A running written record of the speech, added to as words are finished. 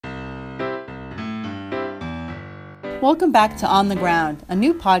Welcome back to On the Ground, a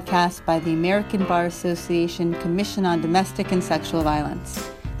new podcast by the American Bar Association Commission on Domestic and Sexual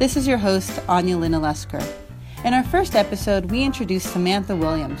Violence. This is your host, Anya Lynn Olesker. In our first episode, we introduced Samantha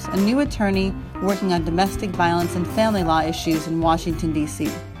Williams, a new attorney working on domestic violence and family law issues in Washington, D.C.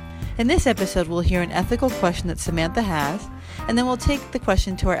 In this episode, we'll hear an ethical question that Samantha has, and then we'll take the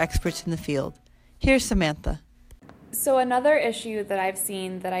question to our experts in the field. Here's Samantha. So another issue that I've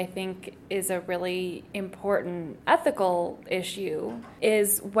seen that I think is a really important ethical issue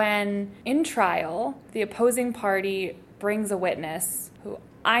is when in trial, the opposing party brings a witness who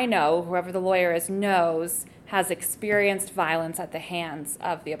I know, whoever the lawyer is, knows has experienced violence at the hands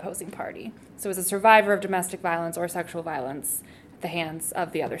of the opposing party. So is a survivor of domestic violence or sexual violence at the hands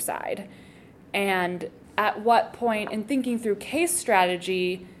of the other side. And at what point in thinking through case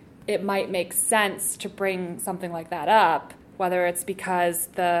strategy, it might make sense to bring something like that up, whether it's because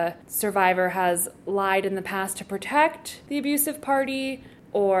the survivor has lied in the past to protect the abusive party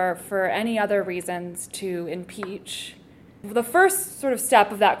or for any other reasons to impeach. The first sort of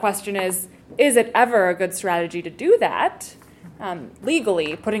step of that question is it ever a good strategy to do that,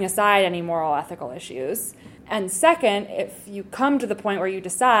 legally, putting aside any moral, ethical issues? And second, if you come to the point where you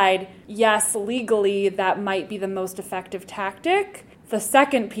decide, yes, legally, that might be the most effective tactic, the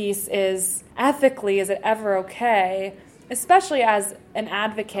second piece is, ethically, is it ever okay, especially as an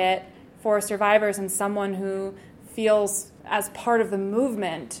advocate for survivors and someone who feels as part of the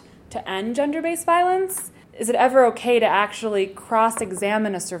movement to end gender-based violence? Is it ever okay to actually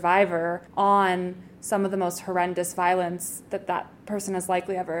cross-examine a survivor on some of the most horrendous violence that person has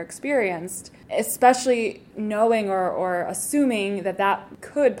likely ever experienced, especially knowing or assuming that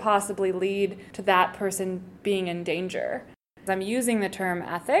could possibly lead to that person being in danger? I'm using the term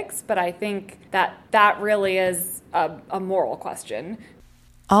ethics, but I think that really is a moral question.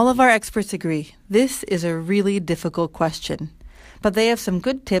 All of our experts agree. This is a really difficult question, but they have some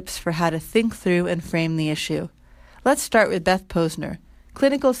good tips for how to think through and frame the issue. Let's start with Beth Posner,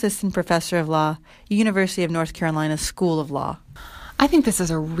 Clinical Assistant Professor of Law, University of North Carolina School of Law. I think this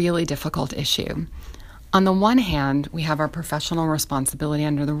is a really difficult issue. On the one hand, we have our professional responsibility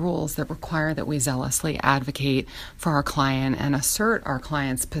under the rules that require that we zealously advocate for our client and assert our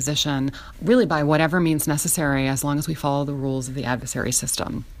client's position really by whatever means necessary as long as we follow the rules of the adversary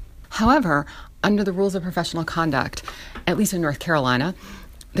system. However, under the rules of professional conduct, at least in North Carolina,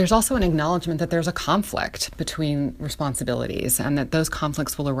 there's also an acknowledgement that there's a conflict between responsibilities and that those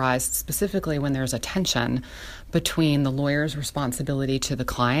conflicts will arise specifically when there's a tension between the lawyer's responsibility to the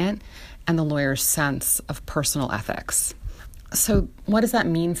client and the lawyer's sense of personal ethics. So what does that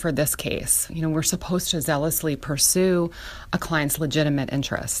mean for this case? We're supposed to zealously pursue a client's legitimate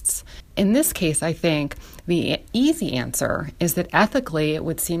interests. In this case, I think the easy answer is that ethically it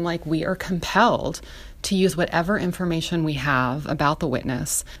would seem like we are compelled to use whatever information we have about the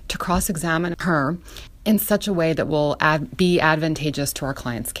witness to cross-examine her in such a way that will be advantageous to our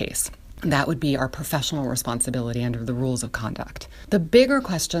client's case. That would be our professional responsibility under the rules of conduct. The bigger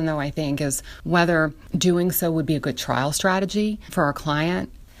question, though, I think, is whether doing so would be a good trial strategy for our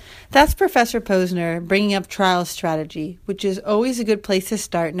client. That's Professor Posner bringing up trial strategy, which is always a good place to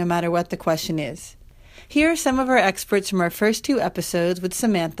start no matter what the question is. Here are some of our experts from our first two episodes with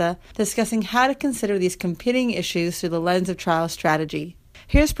Samantha discussing how to consider these competing issues through the lens of trial strategy.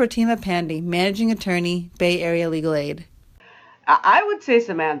 Here's Pratima Pandey, Managing Attorney, Bay Area Legal Aid. I would say,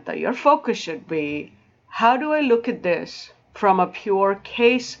 Samantha, your focus should be, how do I look at this from a pure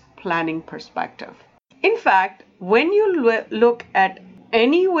case planning perspective? In fact, when you look at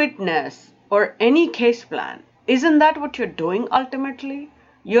any witness or any case plan, isn't that what you're doing ultimately?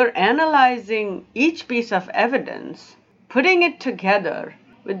 You're analyzing each piece of evidence, putting it together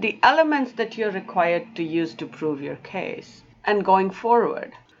with the elements that you're required to use to prove your case, and going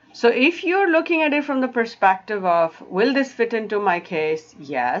forward. So if you're looking at it from the perspective of, will this fit into my case?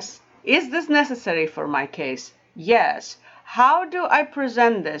 Yes. Is this necessary for my case? Yes. How do I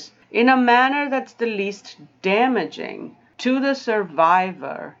present this in a manner that's the least damaging to the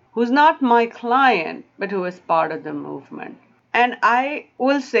survivor, who's not my client, but who is part of the movement? And I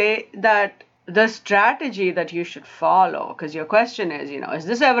will say that the strategy that you should follow, because your question is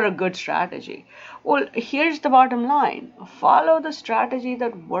this ever a good strategy? Well, here's the bottom line. Follow the strategy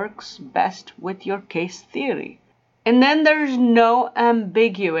that works best with your case theory. And then there's no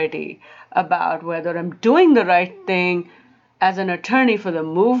ambiguity about whether I'm doing the right thing as an attorney for the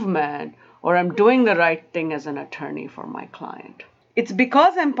movement or I'm doing the right thing as an attorney for my client. It's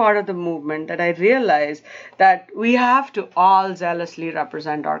because I'm part of the movement that I realize that we have to all zealously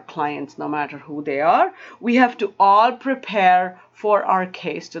represent our clients no matter who they are. We have to all prepare for our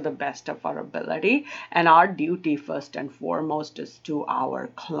case to the best of our ability. And our duty, first and foremost, is to our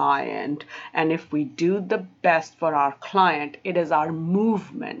client. And if we do the best for our client, it is our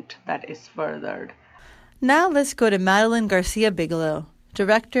movement that is furthered. Now let's go to Madeline Garcia-Bigelow,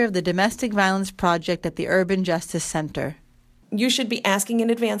 Director of the Domestic Violence Project at the Urban Justice Center. You should be asking in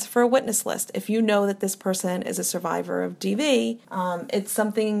advance for a witness list. If you know that this person is a survivor of DV, it's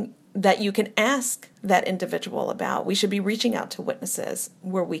something that you can ask that individual about. We should be reaching out to witnesses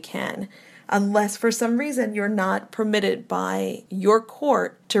where we can. Unless for some reason you're not permitted by your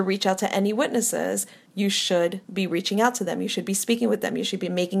court to reach out to any witnesses, you should be reaching out to them. You should be speaking with them. You should be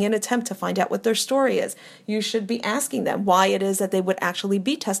making an attempt to find out what their story is. You should be asking them why it is that they would actually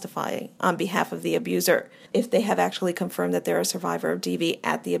be testifying on behalf of the abuser, if they have actually confirmed that they're a survivor of DV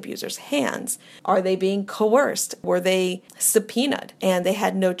at the abuser's hands. Are they being coerced? Were they subpoenaed and they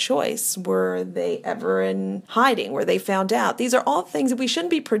had no choice? Were they ever in hiding? Were they found out? These are all things that we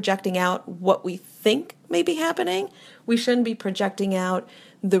shouldn't be projecting out what we think may be happening. We shouldn't be projecting out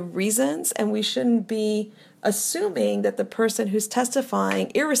the reasons, and we shouldn't be assuming that the person who's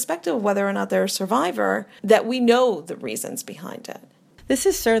testifying, irrespective of whether or not they're a survivor, that we know the reasons behind it. This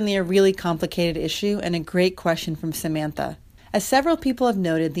is certainly a really complicated issue and a great question from Samantha. As several people have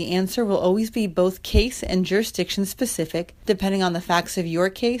noted, the answer will always be both case and jurisdiction specific, depending on the facts of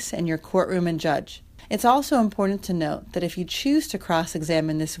your case and your courtroom and judge. It's also important to note that if you choose to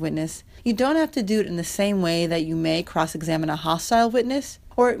cross-examine this witness, you don't have to do it in the same way that you may cross-examine a hostile witness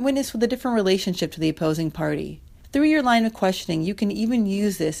or a witness with a different relationship to the opposing party. Through your line of questioning, you can even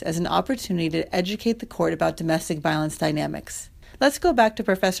use this as an opportunity to educate the court about domestic violence dynamics. Let's go back to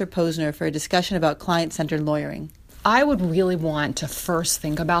Professor Posner for a discussion about client-centered lawyering. I would really want to first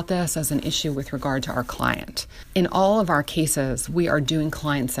think about this as an issue with regard to our client. In all of our cases, we are doing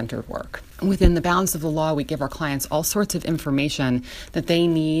client-centered work. Within the bounds of the law, we give our clients all sorts of information that they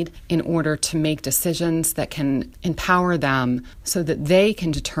need in order to make decisions that can empower them so that they can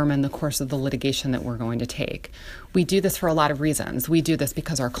determine the course of the litigation that we're going to take. We do this for a lot of reasons. We do this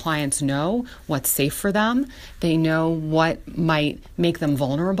because our clients know what's safe for them. They know what might make them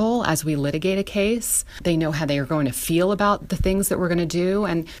vulnerable as we litigate a case. They know how they are going to feel about the things that we're going to do,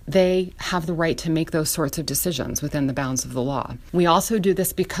 and they have the right to make those sorts of decisions within the bounds of the law. We also do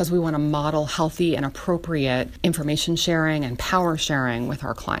this because we want to model healthy and appropriate information sharing and power sharing with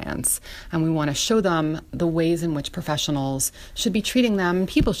our clients. And we want to show them the ways in which professionals should be treating them, and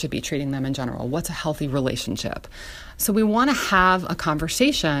people should be treating them in general. What's a healthy relationship? So we want to have a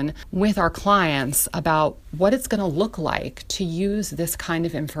conversation with our clients about what it's going to look like to use this kind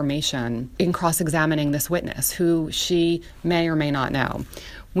of information in cross-examining this witness, who she may or may not know.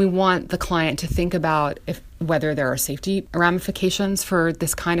 We want the client to think about whether there are safety ramifications for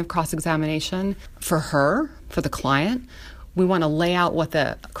this kind of cross-examination for her, for the client. We want to lay out what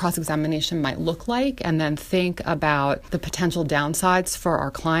the cross-examination might look like and then think about the potential downsides for our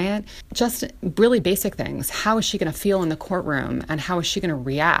client. Just really basic things. How is she going to feel in the courtroom, and how is she going to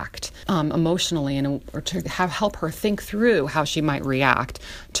react emotionally, or to help her think through how she might react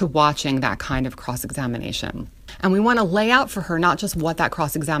to watching that kind of cross-examination. And we want to lay out for her not just what that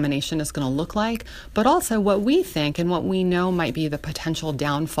cross-examination is going to look like, but also what we think and what we know might be the potential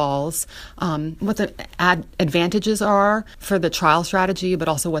downfalls, what the advantages are for the trial strategy, but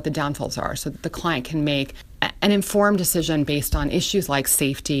also what the downfalls are, so that the client can make an informed decision based on issues like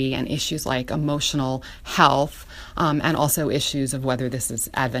safety and issues like emotional health, and also issues of whether this is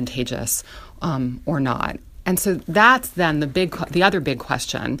advantageous or not. And so that's then the other big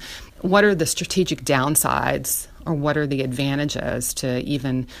question. What are the strategic downsides, or what are the advantages to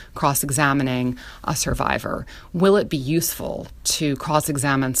even cross-examining a survivor? Will it be useful to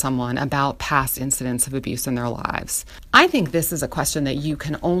cross-examine someone about past incidents of abuse in their lives? I think this is a question that you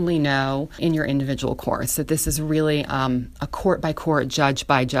can only know in your individual courts, that this is really a court-by-court,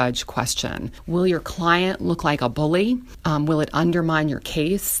 judge-by-judge question. Will your client look like a bully? Will it undermine your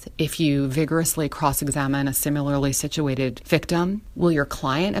case if you vigorously cross-examine a similarly situated victim? Will your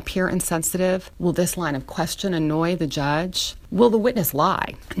client appear insensitive? Will this line of question annoy the judge? Will the witness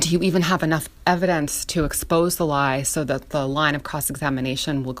lie? Do you even have enough evidence to expose the lie so that the line of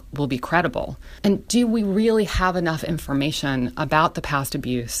cross-examination will be credible? And do we really have enough information about the past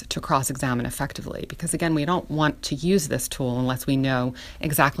abuse to cross-examine effectively? Because again, we don't want to use this tool unless we know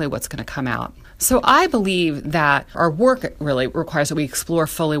exactly what's going to come out. So I believe that our work really requires that we explore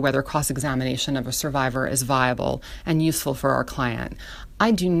fully whether cross-examination of a survivor is viable and useful for our client. I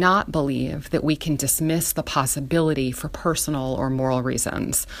do not believe that we can dismiss the possibility for personal or moral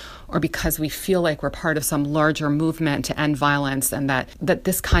reasons, or because we feel like we're part of some larger movement to end violence, and that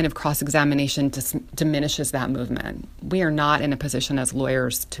this kind of cross-examination diminishes that movement. We are not in a position as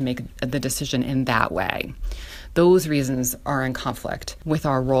lawyers to make the decision in that way. Those reasons are in conflict with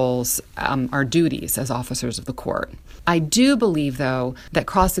our roles, our duties as officers of the court. I do believe, though, that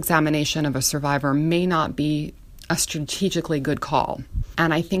cross-examination of a survivor may not be a strategically good call.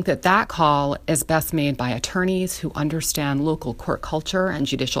 And I think that call is best made by attorneys who understand local court culture and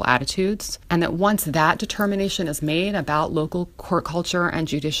judicial attitudes, and that once that determination is made about local court culture and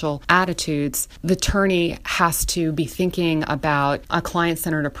judicial attitudes, the attorney has to be thinking about a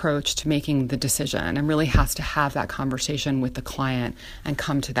client-centered approach to making the decision and really has to have that conversation with the client and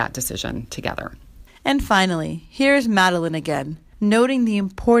come to that decision together. And finally, here's Madeline again, noting the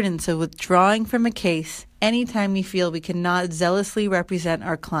importance of withdrawing from a case anytime we feel we cannot zealously represent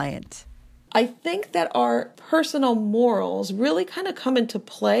our client. I think that our personal morals really kind of come into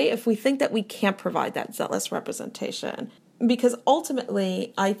play if we think that we can't provide that zealous representation. Because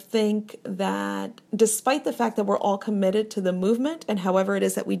ultimately, I think that despite the fact that we're all committed to the movement and however it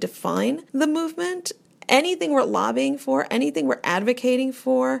is that we define the movement, anything we're lobbying for, anything we're advocating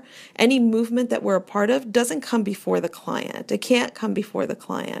for, any movement that we're a part of doesn't come before the client. It can't come before the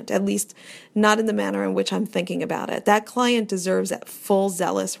client, at least not in the manner in which I'm thinking about it. That client deserves that full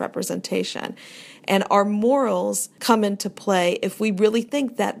zealous representation. And our morals come into play if we really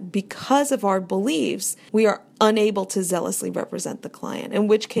think that because of our beliefs, we are unable to zealously represent the client, in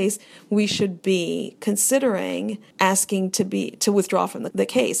which case we should be considering asking to withdraw from the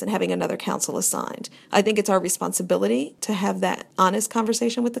case and having another counsel assigned. I think it's our responsibility to have that honest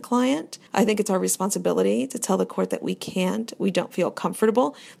conversation with the client. I think it's our responsibility to tell the court that we don't feel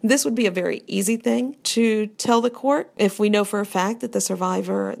comfortable. This would be a very easy thing to tell the court if we know for a fact that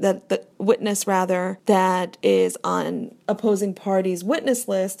the witness that is on opposing party's witness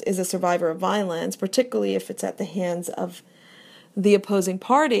list is a survivor of violence, particularly if it's at the hands of the opposing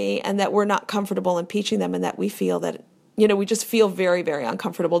party, and that we're not comfortable impeaching them, and that we feel that, we just feel very, very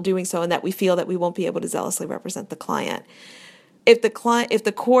uncomfortable doing so, and that we feel that we won't be able to zealously represent the client. If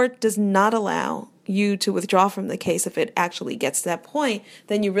the court does not allow you to withdraw from the case, if it actually gets to that point,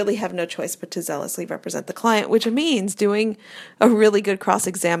 then you really have no choice but to zealously represent the client, which means doing a really good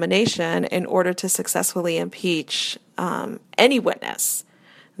cross-examination in order to successfully impeach any witness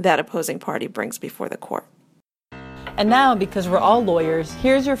that opposing party brings before the court. And now, because we're all lawyers,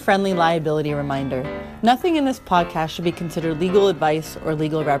 here's your friendly liability reminder. Nothing in this podcast should be considered legal advice or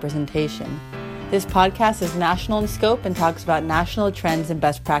legal representation. This podcast is national in scope and talks about national trends and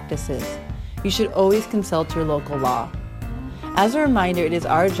best practices. You should always consult your local law. As a reminder, it is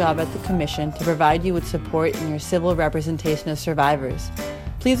our job at the Commission to provide you with support in your civil representation of survivors.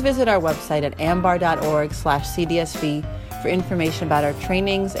 Please visit our website at ambar.org/CDSV for information about our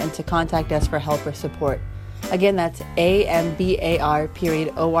trainings and to contact us for help or support. Again, that's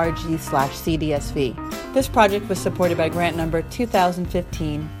ambar.org/CDSV. This project was supported by grant number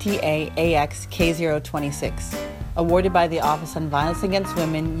 2015 TAAX-K026, awarded by the Office on Violence Against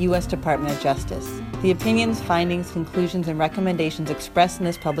Women, U.S. Department of Justice. The opinions, findings, conclusions, and recommendations expressed in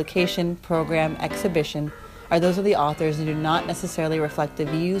this publication, program, exhibition are those of the authors and do not necessarily reflect the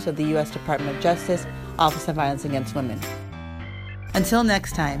views of the U.S. Department of Justice, Office on Violence Against Women. Until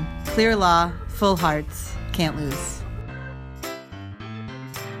next time, clear law, full hearts, can't lose.